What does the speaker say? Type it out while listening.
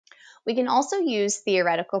We can also use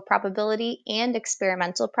theoretical probability and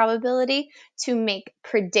experimental probability to make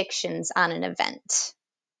predictions on an event.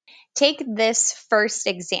 Take this first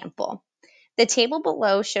example. The table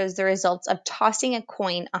below shows the results of tossing a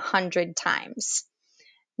coin 100 times.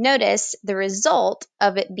 Notice the result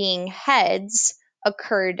of it being heads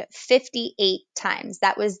occurred 58 times.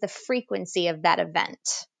 That was the frequency of that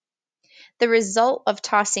event. The result of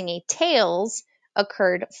tossing a tails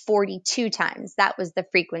occurred 42 times. That was the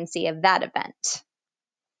frequency of that event.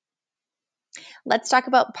 Let's talk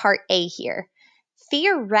about part A here.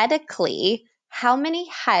 Theoretically, how many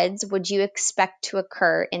heads would you expect to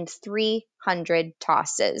occur in 300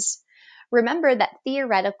 tosses? Remember that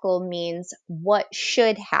theoretical means what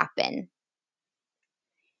should happen.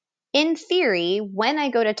 In theory, when I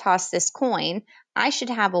go to toss this coin, I should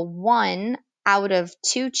have a 1 out of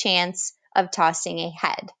 2 chance of tossing a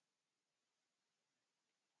head.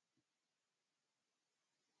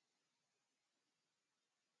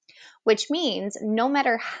 Which means no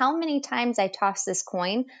matter how many times I toss this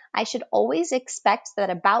coin, I should always expect that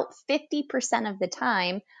about 50% of the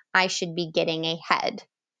time I should be getting a head.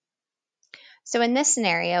 So in this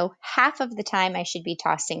scenario, half of the time I should be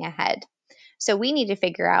tossing a head. So we need to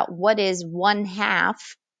figure out what is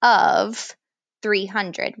 1/2 of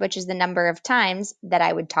 300, which is the number of times that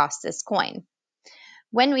I would toss this coin.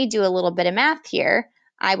 When we do a little bit of math here,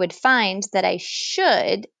 I would find that I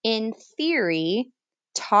should, in theory,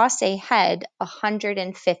 toss a head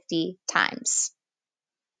 150 times.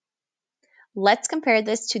 Let's compare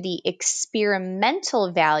this to the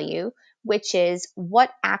experimental value, which is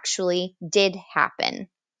what actually did happen.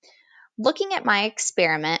 Looking at my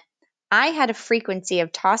experiment, I had a frequency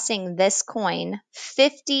of tossing this coin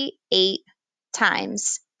 58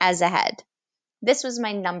 times as a head. This was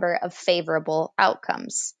my number of favorable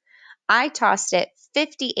outcomes. I tossed it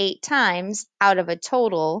 58 times out of a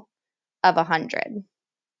total of 100.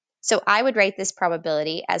 So I would rate this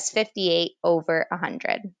probability as 58 over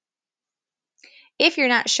 100. If you're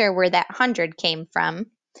not sure where that 100 came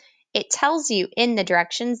from, it tells you in the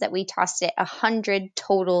directions that we tossed it 100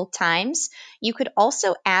 total times. You could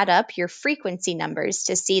also add up your frequency numbers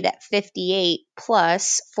to see that 58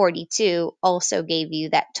 plus 42 also gave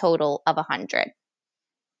you that total of 100.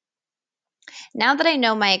 Now that I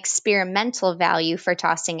know my experimental value for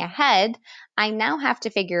tossing a head, I now have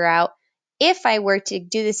to figure out if I were to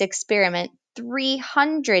do this experiment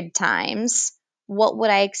 300 times, what would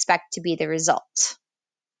I expect to be the result?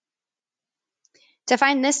 To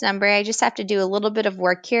find this number, I just have to do a little bit of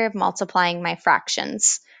work here of multiplying my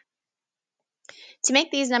fractions. To make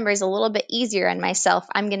these numbers a little bit easier on myself,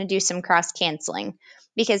 I'm going to do some cross-canceling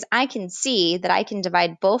because I can see that I can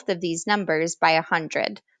divide both of these numbers by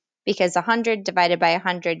 100 because 100 divided by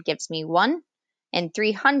 100 gives me 1 and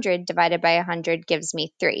 300 divided by 100 gives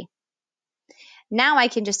me 3. Now I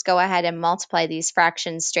can just go ahead and multiply these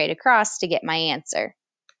fractions straight across to get my answer.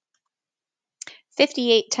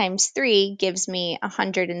 58 times 3 gives me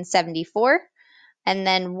 174, and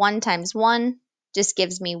then 1 times 1 just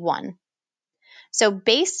gives me 1. So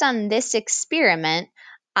based on this experiment,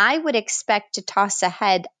 I would expect to toss a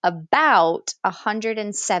head about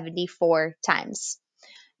 174 times.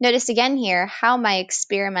 Notice again here how my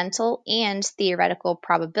experimental and theoretical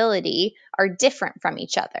probability are different from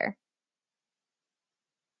each other.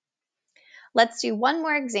 Let's do one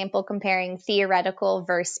more example comparing theoretical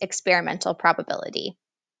versus experimental probability.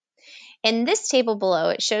 In this table below,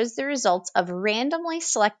 it shows the results of randomly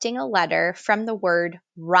selecting a letter from the word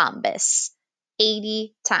rhombus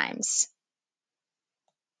 80 times.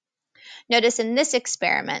 Notice in this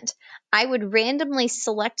experiment, I would randomly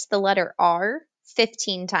select the letter R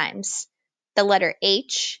 15 times, the letter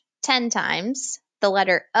H 10 times, the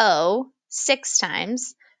letter O 6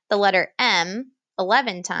 times, the letter M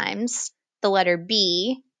 11 times, the letter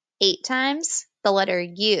B 8 times, the letter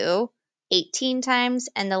U 18 times,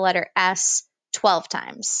 and the letter S 12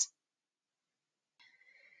 times.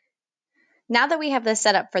 Now that we have this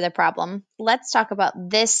set up for the problem, let's talk about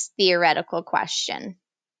this theoretical question.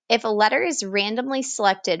 If a letter is randomly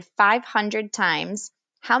selected 500 times,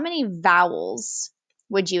 how many vowels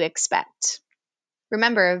would you expect?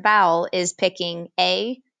 Remember, a vowel is picking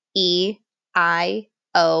A, E, I,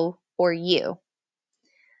 O, or U.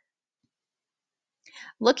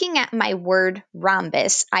 Looking at my word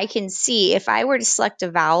rhombus, I can see if I were to select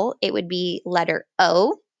a vowel, it would be letter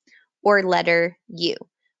O or letter U,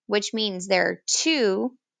 which means there are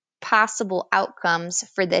 2 possible outcomes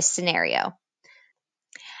for this scenario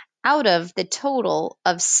out of the total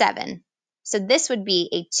of 7. So this would be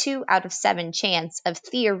a 2 out of 7 chance of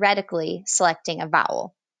theoretically selecting a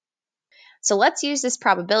vowel. So let's use this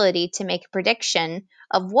probability to make a prediction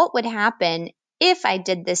of what would happen if I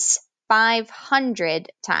did this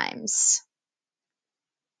 500 times.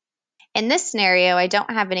 In this scenario, I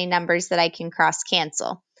don't have any numbers that I can cross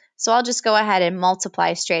cancel. So I'll just go ahead and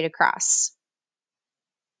multiply straight across.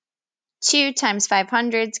 2 times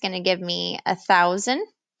 500 is going to give me 1,000.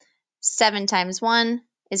 7 times 1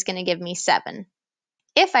 is going to give me 7.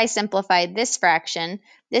 If I simplify this fraction,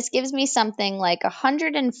 this gives me something like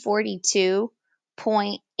 142.86.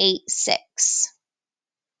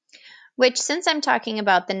 Which, since I'm talking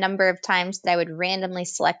about the number of times that I would randomly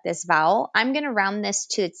select this vowel, I'm going to round this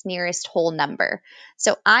to its nearest whole number.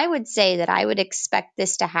 So I would say that I would expect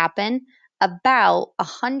this to happen about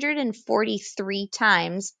 143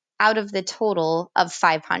 times out of the total of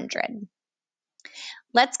 500.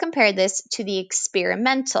 Let's compare this to the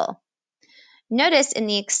experimental. Notice in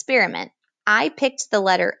the experiment, I picked the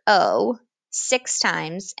letter O 6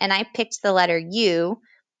 times and I picked the letter U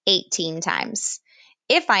 18 times.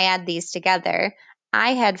 If I add these together,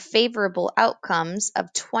 I had favorable outcomes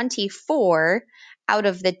of 24 out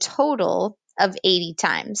of the total of 80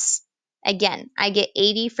 times. Again, I get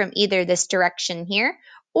 80 from either this direction here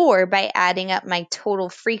or by adding up my total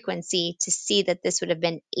frequency to see that this would have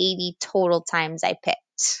been 80 total times I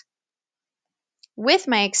picked. With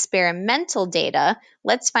my experimental data,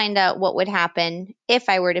 let's find out what would happen if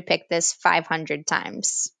I were to pick this 500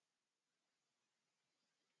 times.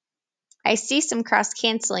 I see some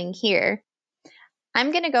cross-canceling here.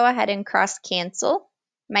 I'm going to go ahead and cross-cancel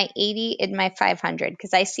my 80 and my 500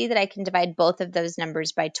 because I see that I can divide both of those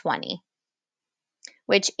numbers by 20,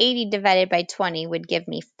 which 80 divided by 20 would give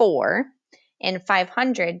me 4, and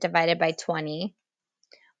 500 divided by 20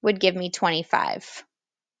 would give me 25.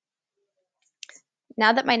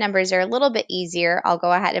 Now that my numbers are a little bit easier, I'll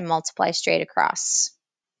go ahead and multiply straight across.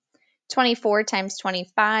 24 times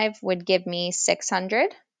 25 would give me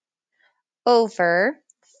 600 over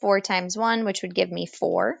 4 times 1, which would give me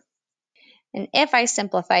 4. And if I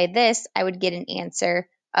simplify this, I would get an answer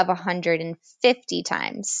of 150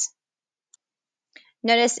 times.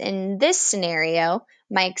 Notice in this scenario,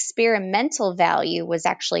 my experimental value was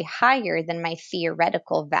actually higher than my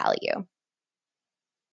theoretical value.